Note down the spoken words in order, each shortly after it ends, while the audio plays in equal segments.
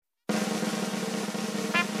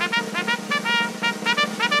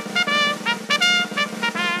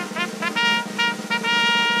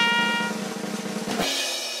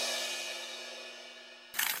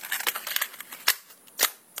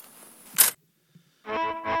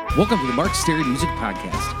Welcome to the Mark Stary Music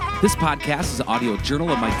Podcast. This podcast is an audio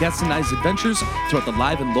journal of my guests and I's adventures throughout the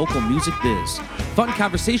live and local music biz. Fun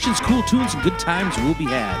conversations, cool tunes, and good times will be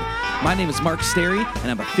had. My name is Mark Stary,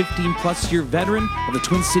 and I'm a 15-plus year veteran of the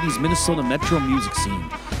Twin Cities, Minnesota metro music scene.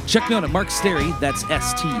 Check me out at Mark Stary, that's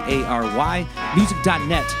S-T-A-R-Y,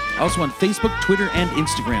 music.net. Also on Facebook, Twitter, and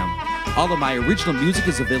Instagram. All of my original music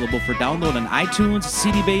is available for download on iTunes,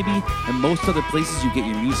 CD Baby, and most other places you get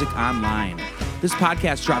your music online. This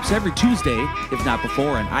podcast drops every Tuesday, if not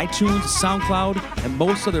before, on iTunes, SoundCloud, and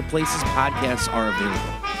most other places podcasts are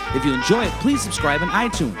available. If you enjoy it, please subscribe on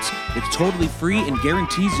iTunes. It's totally free and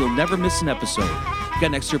guarantees you'll never miss an episode. If you got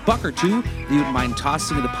an extra buck or two that you wouldn't mind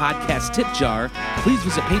tossing in the podcast tip jar, please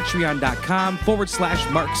visit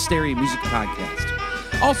patreon.com/Mark Stary Music Podcast.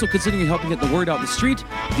 Also, considering helping get the word out in the street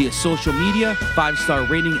via social media, 5-star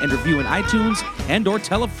rating and review on iTunes, and or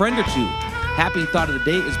tell a friend or two. Happy Thought of the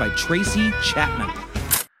Day is by Tracy Chapman.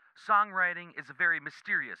 Songwriting is a very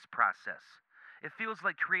mysterious process. It feels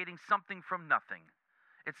like creating something from nothing.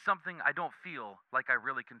 It's something I don't feel like I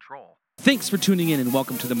really control. Thanks for tuning in and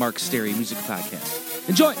welcome to the Mark Stary Music Podcast.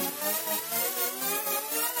 Enjoy!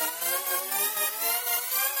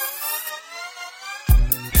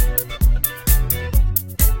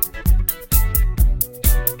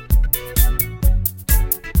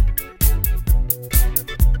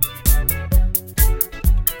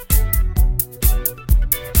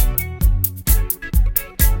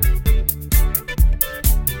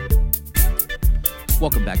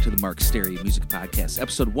 Welcome back to the Mark Stary Music Podcast,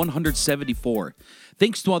 episode 174.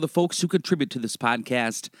 Thanks to all the folks who contribute to this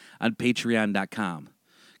podcast on patreon.com.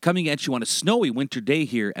 Coming at you on a snowy winter day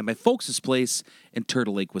here at my folks' place in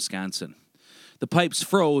Turtle Lake, Wisconsin. The pipes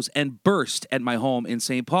froze and burst at my home in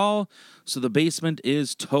St. Paul, so the basement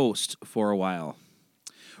is toast for a while.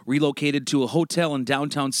 Relocated to a hotel in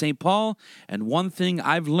downtown St. Paul, and one thing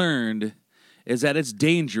I've learned is that it's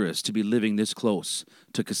dangerous to be living this close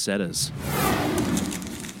to Casetas.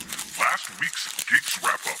 Gigs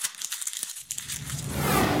wrap up.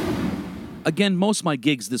 Again, most of my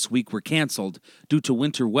gigs this week were canceled due to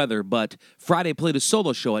winter weather, but Friday played a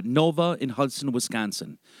solo show at Nova in Hudson,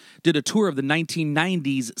 Wisconsin. Did a tour of the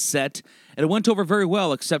 1990s set, and it went over very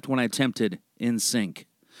well except when I attempted In Sync.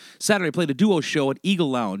 Saturday played a duo show at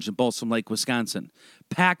Eagle Lounge in Balsam Lake, Wisconsin.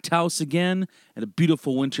 Packed house again, and a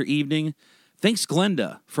beautiful winter evening. Thanks,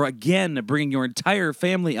 Glenda, for again bringing your entire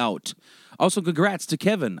family out. Also, congrats to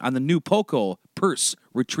Kevin on the new Poco purse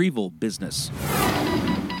retrieval business.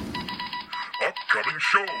 Upcoming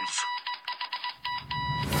shows.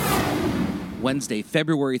 Wednesday,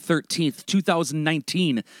 February 13th,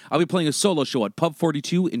 2019, I'll be playing a solo show at Pub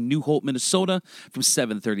 42 in New Hope, Minnesota from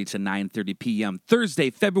 7:30 to 9:30 p.m.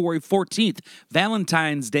 Thursday, February 14th,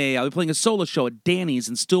 Valentine's Day, I'll be playing a solo show at Danny's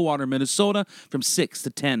in Stillwater, Minnesota from 6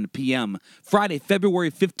 to 10 p.m. Friday,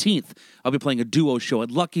 February 15th, I'll be playing a duo show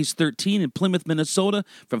at Lucky's 13 in Plymouth, Minnesota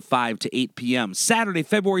from 5 to 8 p.m. Saturday,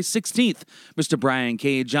 February 16th, Mr. Brian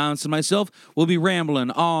K. Johnson and myself will be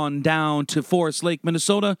rambling on down to Forest Lake,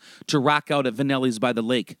 Minnesota to rock out at Vanelli's by the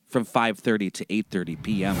Lake from 5:30 to 8:30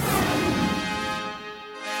 p.m.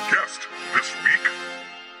 Guest this week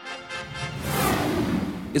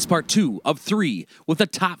is part 2 of 3 with the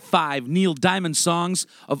top 5 Neil Diamond songs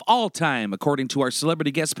of all time, according to our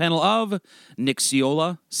celebrity guest panel of Nick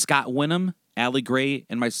Ciola, Scott Winham, Allie Gray,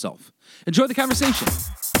 and myself. Enjoy the conversation.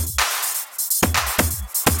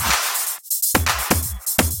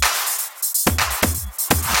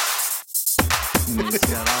 He's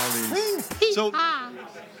got all these.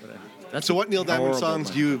 So what Neil Diamond songs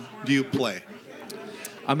do you play?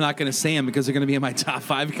 I'm not going to say them because they're going to be in my top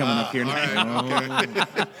 5 coming up here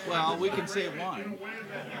now. Well, we can say one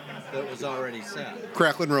that was already set.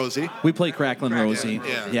 Cracklin' Rosie. We play Cracklin' Rosie.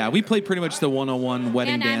 Yeah. We play pretty much the 101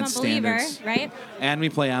 wedding And dance I'm a Believer, standards. right? And we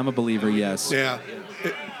play I'm a Believer, yes. Yeah.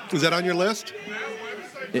 Is that on your list?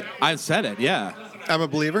 I said it, yeah. I'm a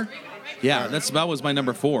Believer? Yeah, that was my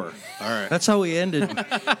number 4. All right. That's how we ended the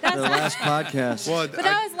last podcast. Well, But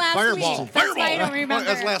that was last Fireball. week. That's why I don't remember.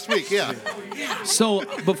 That's last week, yeah. So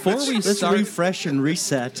before we Let's start, refresh and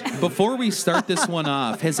reset. before we start this one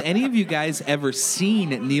off, has any of you guys ever seen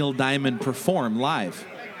Neil Diamond perform live?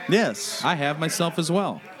 Yes. I have myself as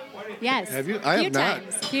well. Yes. Have you? I have not. A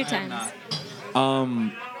few times.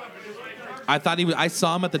 I thought I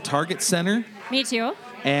saw him at the Target Center. Me too.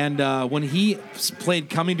 And when he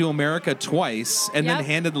played Coming to America twice and then Yep.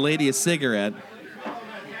 handed the lady a cigarette,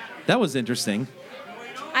 that was interesting.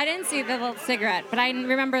 I didn't see the little cigarette, but I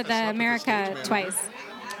remember the America twice.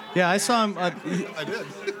 Yeah, I saw him. I did.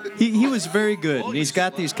 He was very good. And he's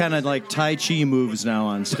got these kind of like Tai Chi moves now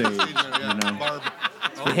on stage. You know? Barb.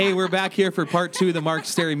 Hey, we're back here for part 2 of the Mark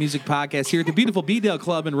Stary Music Podcast here at the beautiful Beedale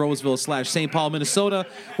Club in Roseville / St. Paul, Minnesota.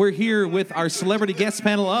 We're here with our celebrity guest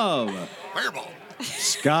panel of Fireball.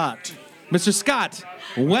 Scott. Mr. Scott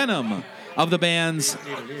Wenham of the bands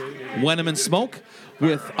Wenham and Smoke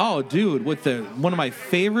with one of my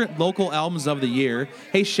favorite local albums of the year.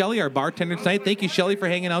 Hey, Shelly, our bartender tonight. Thank you, Shelly, for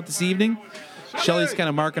hanging out this evening. Shelly's kind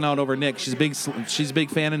of marking out over Nick. She's a big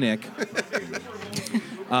fan of Nick.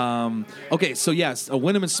 Okay, so yes,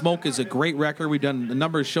 Wenham and Smoke is a great record. We've done a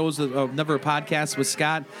number of shows, a number of podcasts with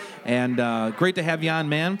Scott, and great to have you on,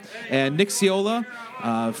 man. And Nick Ciola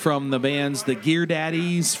from the bands The Gear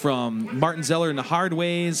Daddies, from Martin Zeller and the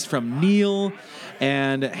Hardways, from Neil,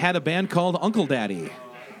 and had a band called Uncle Daddy.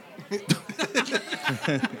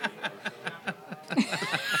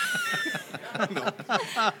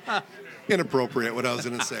 Inappropriate, what I was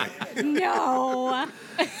going to say. No.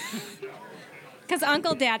 Because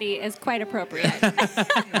Uncle Daddy is quite appropriate.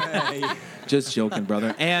 Just joking,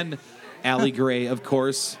 brother. And Allie Gray, of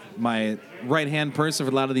course, my right-hand person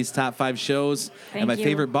for a lot of these top 5 shows. Thank and my you.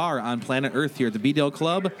 favorite bar on planet Earth here at the Beedale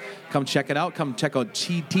Club. Come check it out. Come check out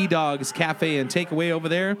T-Dog's Cafe and Takeaway over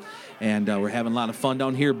there. And we're having a lot of fun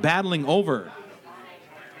down here battling over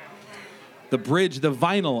the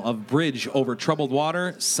vinyl of Bridge Over Troubled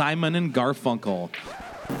Water, Simon and Garfunkel.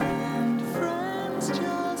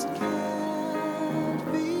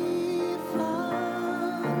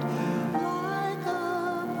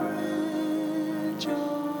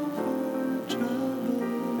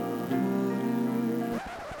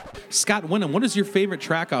 Scott Wenham, what is your favorite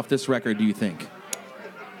track off this record, do you think?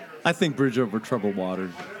 I think Bridge Over Troubled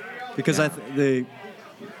Water, because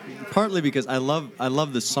partly because I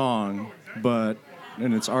love the song,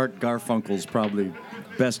 and it's Art Garfunkel's probably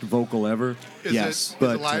best vocal ever. Is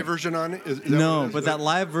the live version on it? That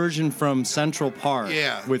live version from Central Park,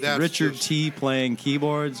 with Richard T playing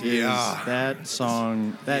keyboards, that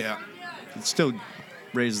song it still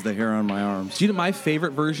raises the hair on my arms. Do you know my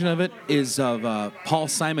favorite version of it is of Paul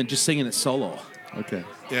Simon just singing it solo. Okay.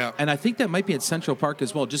 Yeah. And I think that might be at Central Park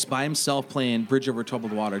as well, just by himself playing Bridge Over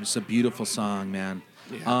Troubled Water. Just a beautiful song, man.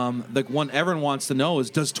 Yeah. The one everyone wants to know is,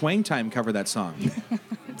 does Twang Time cover that song?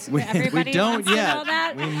 Everybody we don't wants to yet. know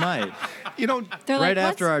that? We might. They're Right like,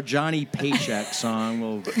 after "What's-" our Johnny Paycheck song,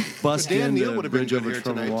 we'll bust Dan Neal into would have been Bridge good Over here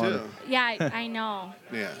Troubled tonight, Water. too. Yeah, I know.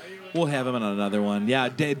 Yeah. We'll have him on another one. Yeah,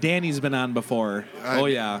 Danny's been on before.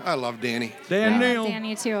 I love Danny. Dan Neal.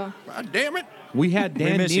 Danny, too. God damn it. We had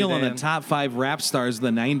Dan miss you, Neal on the Dan. top 5 rap stars of the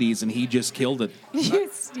 90s, and he just killed it.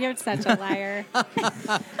 You're such a liar.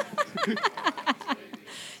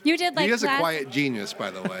 You did like He is a last- quiet genius, by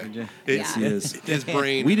the way. Yeah. He is. His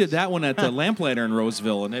brain. We did that one at the Lamplighter in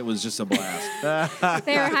Roseville, and it was just a blast.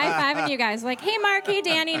 They were high-fiving you guys, like, hey, Mark, hey,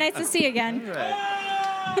 Danny, nice to see you again.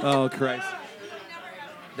 Oh, Christ.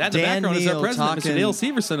 That in the Dan background is our Neal president, Mr. talking- Dale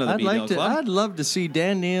Severson of the Beedale Club. I'd love to see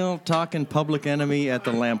Dan Neal talking Public Enemy at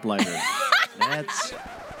the Lamplighter. That's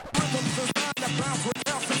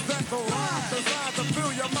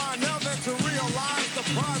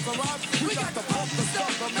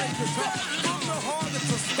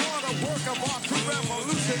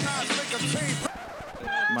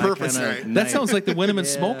my Perfect kinda night. That night. sounds like the Wenham and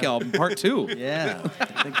Smoke album, part 2. Yeah, I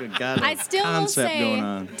think we got a I still will concept say going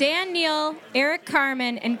on. Dan Neal, Eric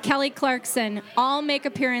Carmen, and Kelly Clarkson all make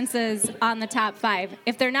appearances on the top 5.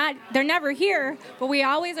 If they're not, they're never here, but we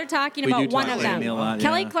always are talking We about do one talk of Dan them. Neal a lot,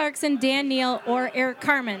 Kelly yeah. Clarkson, Dan Neal, or Eric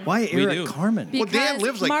Carmen. Why We Eric do. Carmen? Because Dan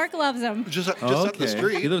lives like- Mark loves him. Just up the Okay. He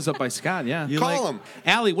street. lives up by Scott, yeah. You Call like- him.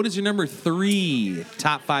 Allie, what is your number 3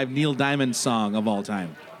 top 5 Neil Diamond song of all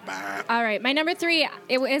time? All right, my number 3,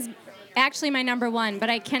 it is actually my number 1, but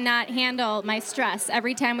I cannot handle my stress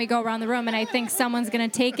every time we go around the room and I think someone's going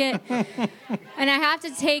to take it. And I have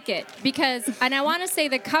to take it because, and I want to say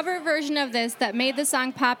the cover version of this that made the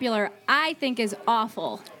song popular, I think is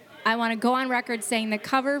awful. I want to go on record saying the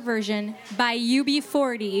cover version by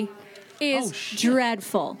UB40 is Oh, shit.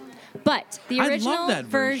 dreadful. But the I love original that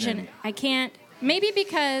version. I can't, maybe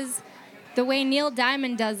because the way Neil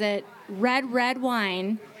Diamond does it, Red, Red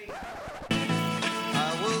Wine,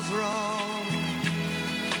 I was wrong,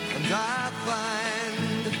 and I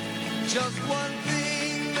find just one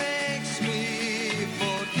thing makes me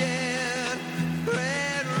forget.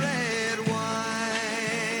 Red, red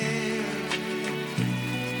wine,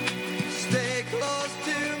 stay close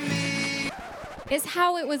to me. is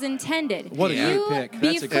how it was intended. What a good pick.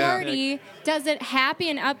 That's a good UB40 does it happy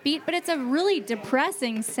and upbeat, but it's a really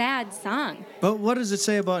depressing, sad song. But what does it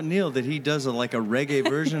say about Neil that he does like a reggae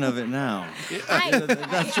version of it now?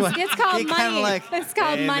 It's called Money. It's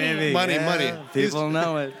called Money. Money. People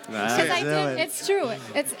know it. It's true.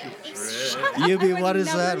 UB, what is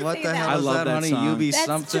that? What the hell I is love that, that honey? song. UB That's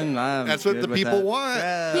something. That's what the people want. He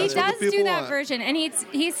That's what does the people do that want. version, and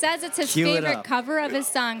he says it's his Cue it favorite up. cover of his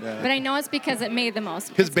song, but I know it's because it made the most.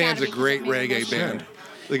 His It's gotta band's a be great because it made the reggae most. band.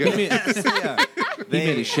 They He got-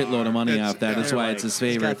 made a shitload of money off that. That's why it's his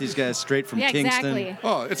He's got favorite. these guys straight from Yeah, Kingston. exactly.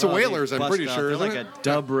 Oh, it's a Whalers, I'm pretty sure, They're isn't like it? a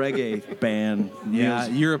dub reggae band. Yeah, Neil's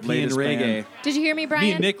European latest reggae. band. Did you hear me, Brian?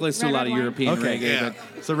 Me and Nick listen to a lot of Red Wine. European Okay. reggae. Yeah. But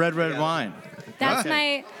It's the red wine. That's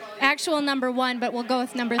my actual number one, but we'll go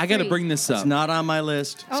with number 3. I got to bring this It's up. not on my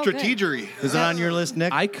list. Oh, good. Strategery. Is it on your list,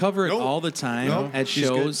 Nick? I cover it No. all the time No. at She's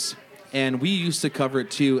good. shows, and we used to cover it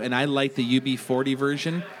too. And I like the UB40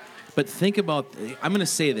 version. But think about, I'm going to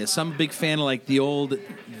say this. I'm a big fan of like the old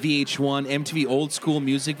VH1, MTV old school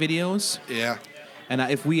music videos. Yeah. And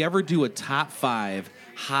if we ever do a top 5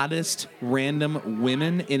 hottest random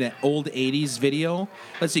women in an old 80s video,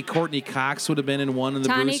 let's see, Courtney Cox would have been in one of the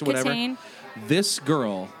Tawny Bruce or whatever. Katane. This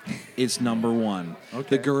girl is number 1. Okay.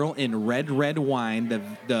 The girl in Red Wine, the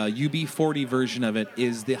UB40 version of it,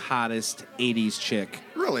 is the hottest 80s chick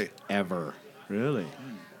Really? ever. Really?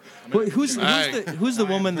 Wait, who's the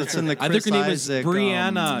woman that's in the I Chris think her name is Isaac,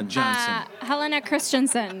 Brianna Johnson. Helena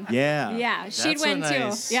Christensen. Yeah. Yeah, she'd That's a win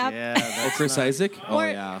nice- too. Yep. Yeah, Oh, that's Chris nice. Isaac? Oh, Or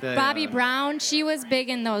yeah. Bobby Brown. She was big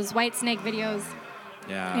in those White Snake videos.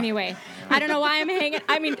 Yeah. Anyway, I don't know why I'm hanging.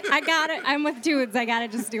 I mean, I got it. I'm with dudes. I gotta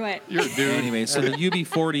just do it. You're a dude. Anyway, so the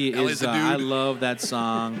UB40 Ellie's is, a dude. I love that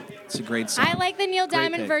song. It's a great song. I like the Neil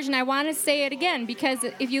Diamond pick. version. I want to say it again because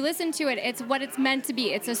if you listen to it, it's what it's meant to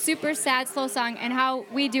be. It's a super sad, slow song, and how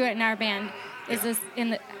we do it in our band is this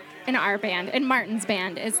in our band, in Martin's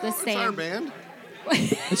band is the It's same. our band.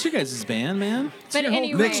 It's your guys' band, man. But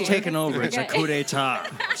anyway, Nick's taking over. It's a coup d'etat.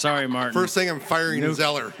 Sorry, Martin. First thing I'm firing Nope.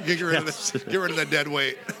 Zeller. Get rid of Yes. get rid of the dead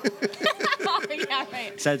weight. Oh, yeah,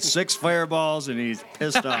 right. He's had 6 fireballs and he's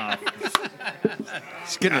pissed off.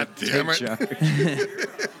 He's getting a God damn tape it.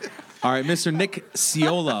 jar. All right, Mr. Nick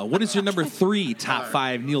Ciola, what is your number 3 top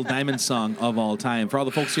 5 Neil Diamond song of all time? For all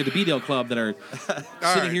the folks here at the B-Dale Club that are sitting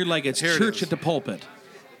right, here like it's here it church is. at the pulpit.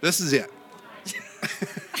 This is it.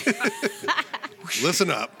 Listen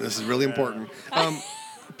up. This is really important.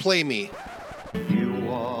 Play Me. You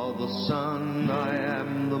are the sun, I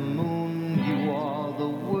am the moon. You are the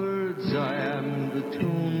words, I am the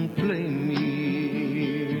tune. Play me.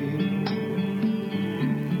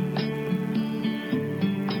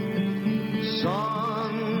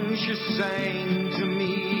 Song she sang to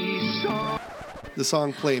me, song. The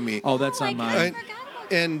song Play Me. Oh, that's on my mine. God.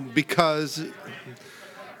 And, and because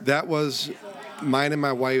that was mine and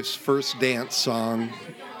my wife's first dance song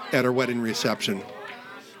at our wedding reception.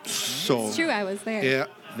 So It's true, I was there. yeah.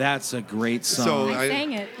 That's a great song. So I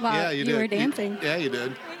sang it while yeah, you did. were dancing. Yeah, you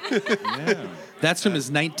did. That's from his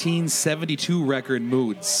 1972 record,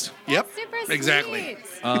 Moods. Yep. Super sweet. Exactly.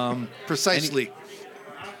 Precisely.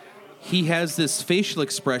 He has this facial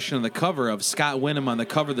expression on the cover of Scott Winham on the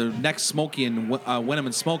cover of the next Smokey and Winham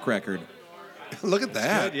and Smoke record. Look at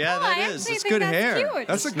that. Yeah, Oh, I that is. actually It's think good that's hair. cute.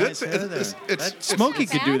 That's a It's good nice thing. hair there. It's Smokey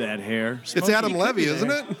not could do bad. that hair. It's Adam Levy, isn't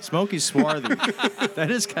it? Smokey's swarthy. That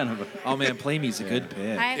is kind of a... Oh, man, Play Me's a good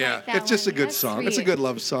pick. I Yeah, like that it's just a one. good That's song. It's a sweet. good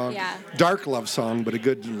love song. Yeah. Dark love song, but a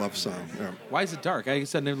good love song. Yeah. Why is it dark? I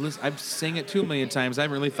said I've sang it 2 million times. I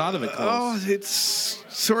haven't really thought of it close. Oh, it's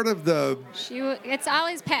sort of the It's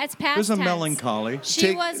always it's past There's a tense. melancholy. She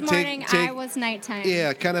Take- was take- morning, I take- was nighttime.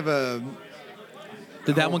 yeah, kind of a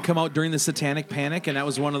Did that one come out during the Satanic Panic? And that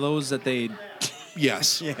was one of those that they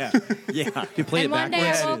yes. Yeah. Yeah. you play And it one day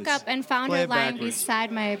backwards. I Yeah, it woke is. up and found Play her it lying backwards.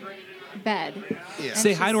 beside my bed. Yeah. Say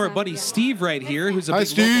And hi she to our said, buddy yeah. Steve right here, who's a Hi, big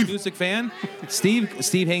Steve. local music fan.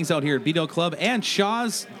 Steve hangs out here at Beto Club, and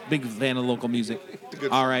Shaw's big fan of local music.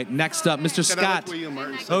 good All right, next up, Mr. And I like Scott William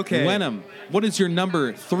Martin. Okay. Wenham. What is your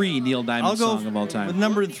number 3 Neil Diamond I'll go song of all with time?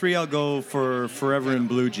 number 3. I'll go for Forever in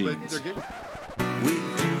Blue But Jeans. they're getting- We do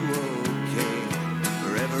okay,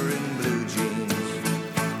 forever in blue jeans.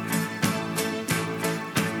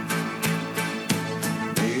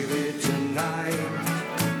 Baby, tonight.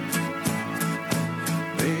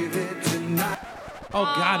 Baby, tonight. Oh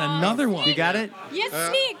God, another one. You got it? Yes,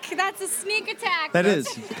 sneak. That's a sneak attack. That is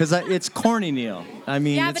because it's corny, Neil. I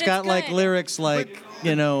mean, Yeah, it's but got it's like good. lyrics like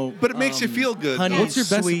But it makes you feel good. Honey, What's your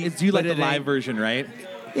best? sweet, Do you like but the it live ain't- version, right?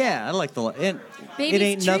 Yeah, I like the it. Baby's It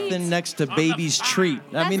ain't Treat. nothing next to Baby's Treat.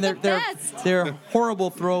 I That's mean, the they're best. they're horrible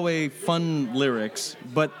throwaway fun lyrics,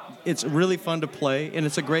 but it's really fun to play, and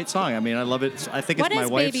it's a great song. I mean, I love it. I think What it's my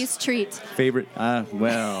is wife's Baby's Treat? favorite.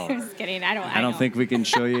 Well, I'm just kidding. I I don't know. think we can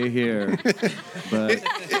show you here, but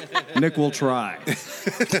Nick will try.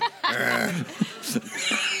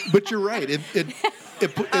 But you're right.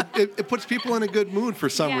 It puts people in a good mood for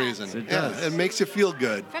some Yeah. reason. It does. It makes you feel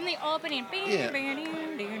good. From the opening. Yeah.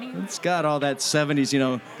 It's got all that 70s,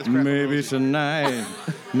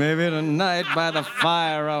 maybe tonight by the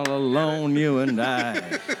fire all alone, you and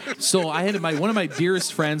I. So I had one of my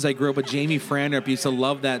dearest friends I grew up with, Jamie Frandrup, used to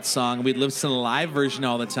love that song. We'd listen to the live version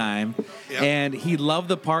all the time. Yep. And he loved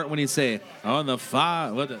the part when he'd say, on the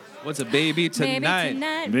fire, what's a baby tonight?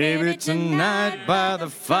 Baby tonight by the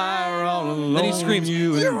fire all alone, Then he screams,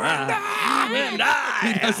 you and I.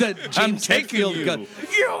 He does that I'm James taking Hetfield you. gun.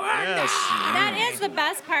 Yes. That is the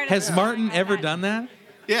best part of Has the Martin song. ever done that?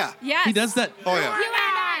 Yeah. Yes. He does that. Oh, You yeah. and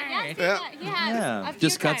I. Yes, Yeah. he has. Yeah. A few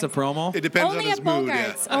Just cuts a times. promo. It depends Only on his at mood.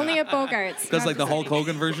 Bogarts. Yeah. Only at Bogarts. Does like the Hulk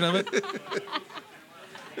Hogan version of it.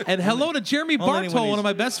 And hello to Jeremy Only when Bartol, he's- one of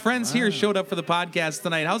my best friends here, showed up for the podcast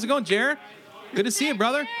tonight. How's it going, Jer? Good to see you,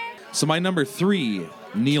 brother. So my number 3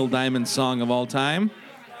 Neil Diamond song of all time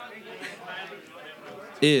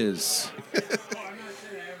is...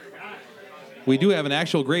 We do have an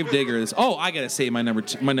actual gravedigger. I gotta say my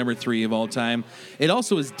number 3 of all time. It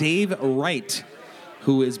also is Dave Wright,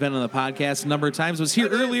 who has been on the podcast a number of times. Was here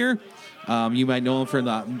earlier. You might know him from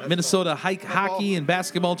the Minnesota hockey and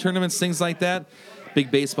basketball tournaments, things like that. Big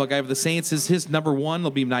baseball guy for the Saints. Is his number 1.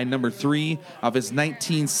 It'll be my number 3 of his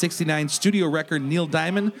 1969 studio record. Neil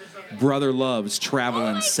Diamond, Brother Love's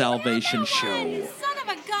Travelin' Salvation Show. Son of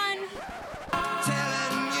a gun.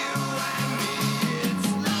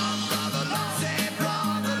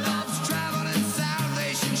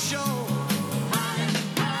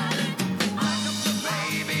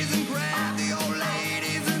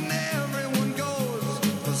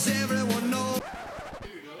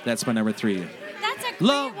 That's my number 3. That's a great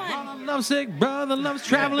Love, one. lovesick brother loves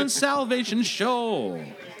Travelin' Salvation Show.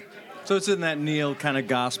 So it's in that Neil kind of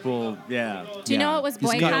gospel, yeah. Do you know it was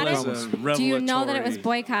He's got boycotted? a Do you know that it was revelatory-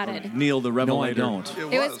 boycotted? Neil the No, I Revelator. don't.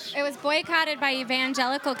 It was boycotted by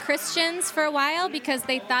evangelical Christians for a while because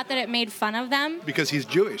they thought that it made fun of them. Because he's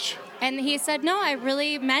Jewish. And he said, no, I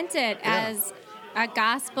really meant it as a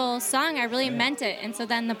gospel song. I really meant it. And so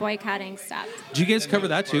then the boycotting stopped. Did you guys cover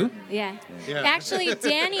that too? Yeah. Yeah. Actually,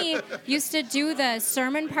 Danny used to do the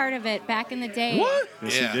sermon part of it back in the day. What?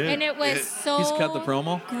 Yes, Yeah. he did. And it was so He's cut the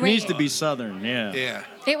promo? great. Needs to be Southern, yeah. Yeah.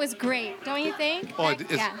 It was great, don't you think? Oh, Like,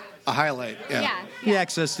 it's yeah. a highlight. Yeah. Yeah. He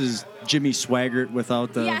accesses Jimmy Swaggart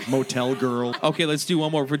without the Yeah. motel girl. Okay, let's do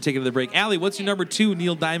one more before taking the break. Allie, what's your number 2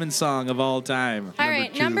 Neil Diamond song of all time? All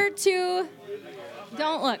right, number 2,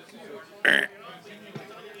 Don't Look.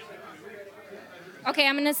 Okay,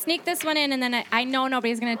 I'm going to sneak this one in, and then I know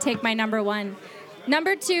nobody's going to take my number 1.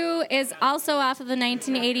 Number 2 is also off of the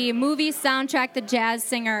 1980 movie soundtrack, The Jazz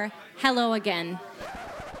Singer, Hello Again.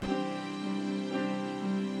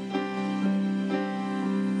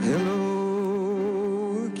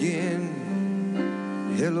 Hello again.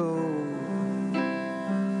 Hello.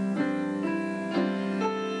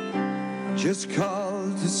 Just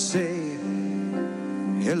called to say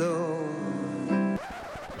hello.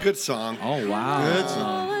 Good song. Oh, wow. Good Hello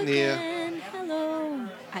song. Yeah. again, hello.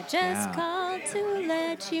 I just called to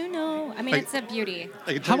let you know. I mean, Like- it's a beauty.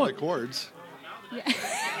 I can How tell you about- the chords.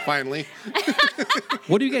 Finally.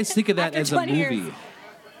 What do you guys think of that After as a 20 years. movie?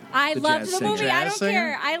 I The loved Jazz the Singer. movie. I Jazz don't Singer?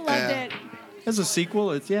 care. I loved Yeah. it. As a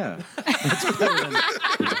sequel, it's, yeah.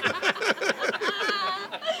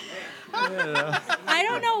 I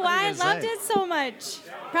don't know why I gonna loved say? it so much.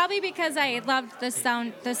 Probably because I loved the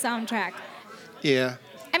soundtrack. Yeah.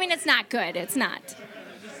 I mean, it's not good. It's not.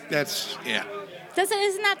 That's, yeah.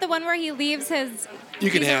 Isn't that the one where he leaves his? You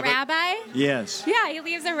can he's have a it. rabbi. Yes. Yeah, he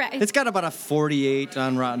leaves a. It's got about a 48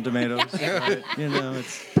 on Rotten Tomatoes. Right? You know,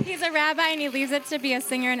 it's He's a rabbi and he leaves it to be a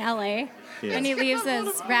singer in L.A. Yeah. And he leaves his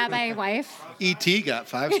rabbi wife. E.T. got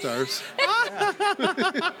 5 stars.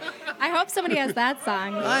 I hope somebody has that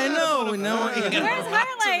song. I know. Where's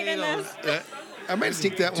Heartlight in this? I might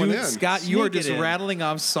sneak that one Dude, in. Scott, you are Sneak it just in. rattling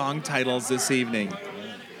off song titles this evening.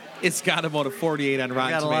 It's got about a 48 on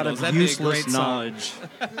Rotten Got a lot Tomatoes. of That'd be a useless great song. knowledge.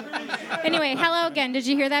 Anyway, hello again. Did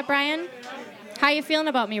you hear that, Brian? How you feeling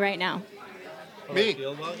about me right now? Me.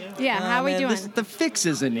 Yeah, how we Man, doing? the fix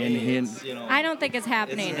isn't in here. I don't think it's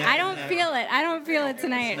happening. I don't feel it. I don't feel it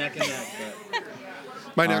tonight.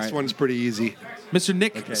 My next right. one's pretty easy. Mr.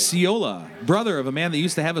 Nick Ciola, brother of a man that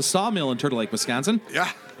used to have a sawmill in Turtle Lake, Wisconsin.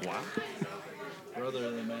 Yeah. Brother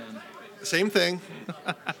of the man. Same thing.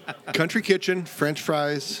 Country Kitchen, French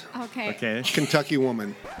fries, Okay. Okay. Kentucky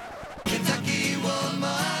Woman. Kentucky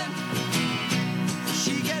woman,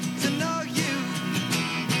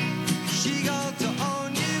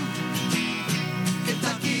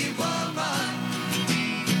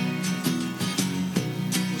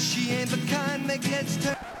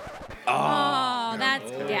 Oh,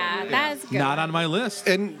 that's good. Not on my list.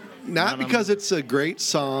 And not because it's a great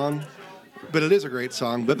song, but it is a great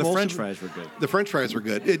song. But The most French of- fries were good. The French fries were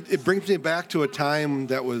good. It brings me back to a time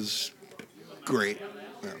that was great.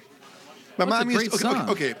 Yeah. My What's a mom used great to, okay, song?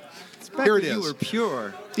 okay. Back Here when it is. You were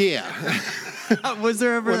pure. Yeah. Was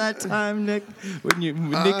there ever that time, Nick, when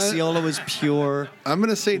Nick Ciola was pure, I'm going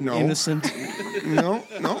to say no. innocent? No.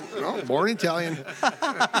 Born Italian.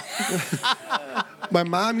 My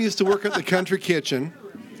mom used to work at the Country Kitchen,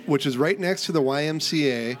 which is right next to the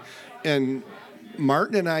YMCA. And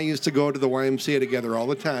Martin and I used to go to the YMCA together all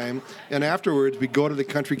the time. And afterwards, we'd go to the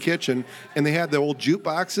Country Kitchen, and they had the old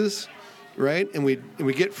jukeboxes, right? And we'd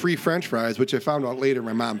get free French fries, which I found out later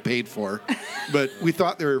my mom paid for. But we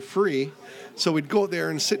thought they were free. So we'd go there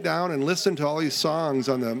and sit down and listen to all these songs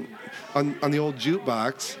on the old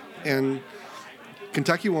jukebox. And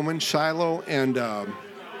Kentucky Woman, Shiloh, and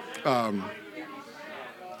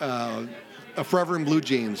Forever in Blue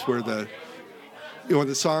Jeans were the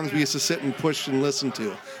songs we used to sit and push and listen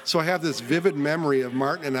to. So I have this vivid memory of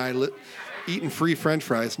Martin and I eating free French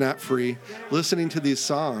fries, not free, listening to these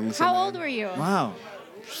songs. How old were you? Wow.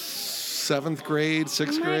 7th grade,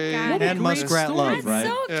 6th my grade. God. What a And great Muskrat story. Love,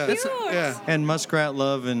 That's right? so cute. Yeah. And Muskrat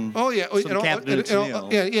Love and Oh yeah. some Captain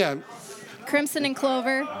Tennille. Yeah. Crimson and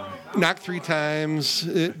Clover. Knock 3 times.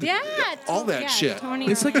 All that shit. Tony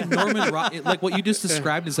It's like a Romo. Norman like what you just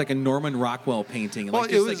described is like a Norman Rockwell painting. Like, Well,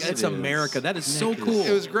 just it was- it's it America. is. That is so Nick is- cool.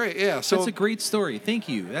 It was great. Yeah. So That's a great story. Thank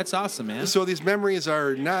you. That's awesome, man. So these memories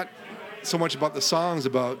are not so much about the songs,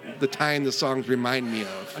 about the time the songs remind me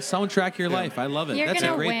of. A soundtrack of your life. I love it. You're That's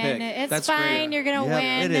gonna a great win. pick. It's That's fine. great. You're gonna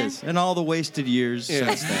Yeah, win. it is. And all the wasted years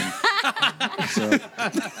Yeah. since then. So,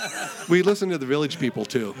 We listen to the Village People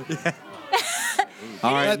too.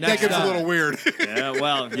 All right, That next gets up. a little weird. yeah,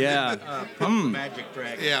 well, yeah. Magic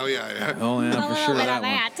Dragon. yeah. Oh, yeah, a for little sure bit that of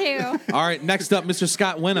one. that too. All right, next up, Mr.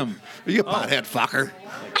 Scott Winham. You pothead fucker.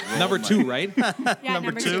 Number 2, right? Yeah,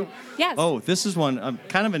 number two. Yes. Oh, this is one,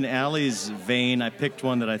 kind of in Allie's vein. I picked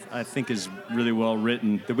one that I think is really well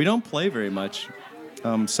written, that we don't play very much.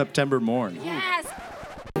 September Morn. Yes.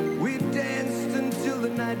 We danced until the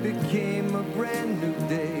night became a brand new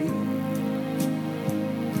day.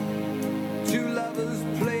 Two lovers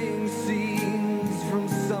playing scenes from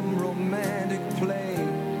some romantic play.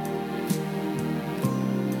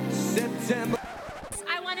 September.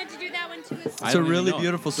 I wanted to do that one too. It's I a don't even really know it.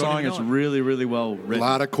 beautiful Don't song. even It's know it. really, really well A written.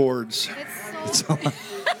 lot of chords. It's so.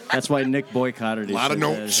 That's why Nick boycotted it. He Lot of said,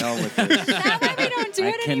 notes. "To hell with this. That way we don't do I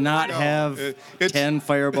it cannot anymore. have it's- 10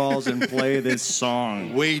 fireballs and play this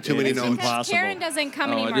song. Way too many It's notes. impossible. Karen doesn't come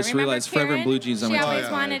Oh, I anymore. just Remember realized Forever in Karen? Blue Jeans on She my always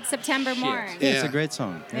top. wanted September Morn. Yeah, it's Yeah. a great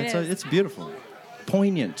song. It is. It's beautiful.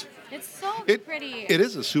 Poignant. It's so It, pretty. it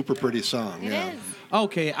is a super pretty song. It yeah. is.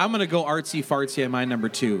 Okay, I'm going to go artsy fartsy on my number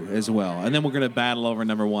 2 as well. And then we're going to battle over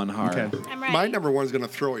number 1 hard. Okay. I'm ready. My number 1 is going to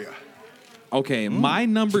throw you. Okay, my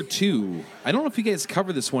number 2. I don't know if you guys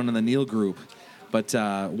cover this one in the Neil group, but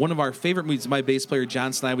one of our favorite movies, my bass player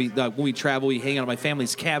Johnson and I, when we travel, we hang out at my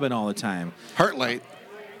family's cabin all the time. Heartlight.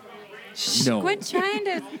 No. Quit trying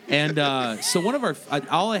to. And so one of our,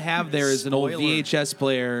 all I have there is an old Spoiler. VHS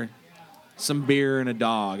player, some beer, and a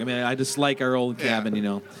dog. I mean, I just like our old cabin, you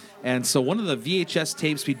know. And so one of the VHS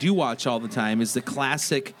tapes we do watch all the time is the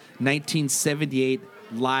classic 1978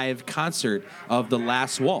 live concert of The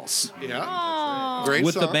Last Waltz Yeah. Oh. Great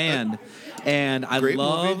with song. the band. And I Great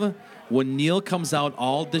love movie. when Neil comes out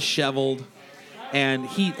all disheveled and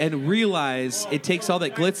realize it takes all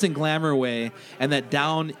that glitz and glamour away, and that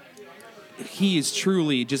down he is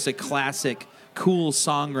truly just a classic cool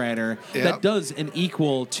songwriter Yep. that does an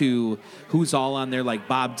equal to who's all on there, like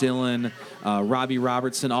Bob Dylan, Robbie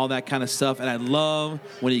Robertson, all that kind of stuff. And I love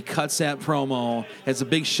when he cuts that promo, has the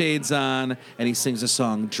big shades on, and he sings the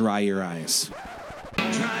song Dry Your Eyes.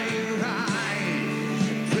 Dry your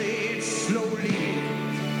eyes, play it slowly,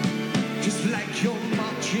 just like you're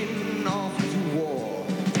marching off to war.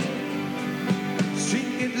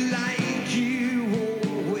 Sing it like you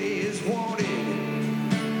always wanted,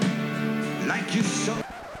 like you saw.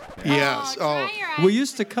 Yes. Dry Oh. Your Eyes. We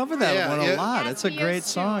used to cover that Yeah, one a yeah. lot. Yes, It's a we great used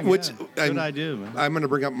to. song. Which yeah. Good idea, man. I'm going to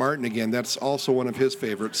bring up Martin again. That's also one of his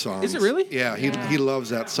favorite songs. Is it really? Yeah, he loves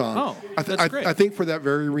that song. Oh, that's great. I think for that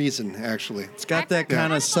very reason, actually. It's got that forgot kind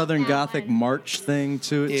about of Southern that Gothic one. march thing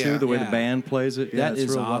to it, Yeah. too, the way Yeah. the band plays it. Yeah, That it's is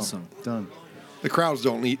real well awesome. done. The crowds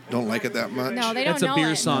don't like it that much. No, they don't That's a know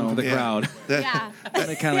beer it. song for the Yeah. crowd. Yeah.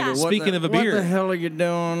 They kind of Yeah. go, Speaking of a what beer. the hell are you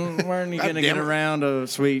doing? When are you God going to damn get it. around to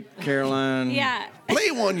Sweet Caroline? Yeah.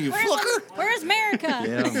 Play one, you flucker. Where's America?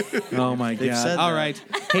 Yeah. Oh my They've God! said All that. right,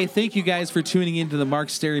 hey, thank you guys for tuning into the Mark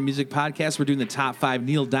Stary Music Podcast. We're doing the top 5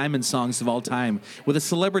 Neil Diamond songs of all time with a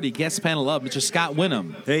celebrity guest panel of Mr. Scott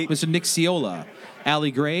Winham, Hey. Mr. Nick Ciola,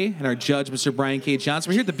 Allie Gray, and our judge, Mr. Brian K. Johnson.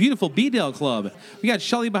 We're here at the beautiful B-Dale Club. We got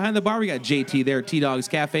Shelly behind the bar. We got JT there, T-Dog's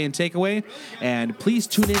Cafe and Takeaway. And please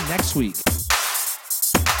tune in next week.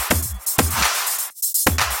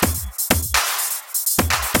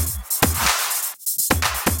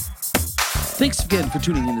 Thanks again for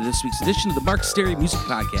tuning into this week's edition of the Mark Stary Music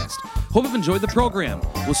Podcast. Hope you've enjoyed the program.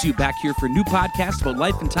 We'll see you back here for a new podcast about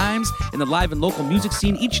life and times in the live and local music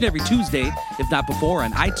scene each and every Tuesday, if not before,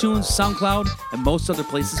 on iTunes, SoundCloud, and most other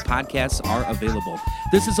places podcasts are available.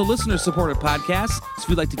 This is a listener-supported podcast, so if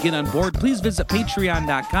you'd like to get on board, please visit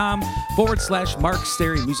patreon.com/Mark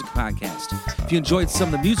Stary Music Podcast. If you enjoyed some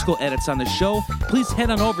of the musical edits on the show, please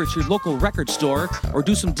head on over to your local record store or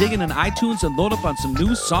do some digging on iTunes and load up on some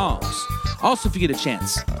new songs. Also, if you get a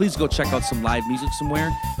chance, please go check out some live music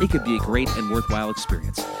somewhere. It could be a great and worthwhile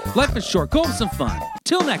experience. Life is short. Go have some fun.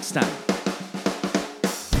 Till next time.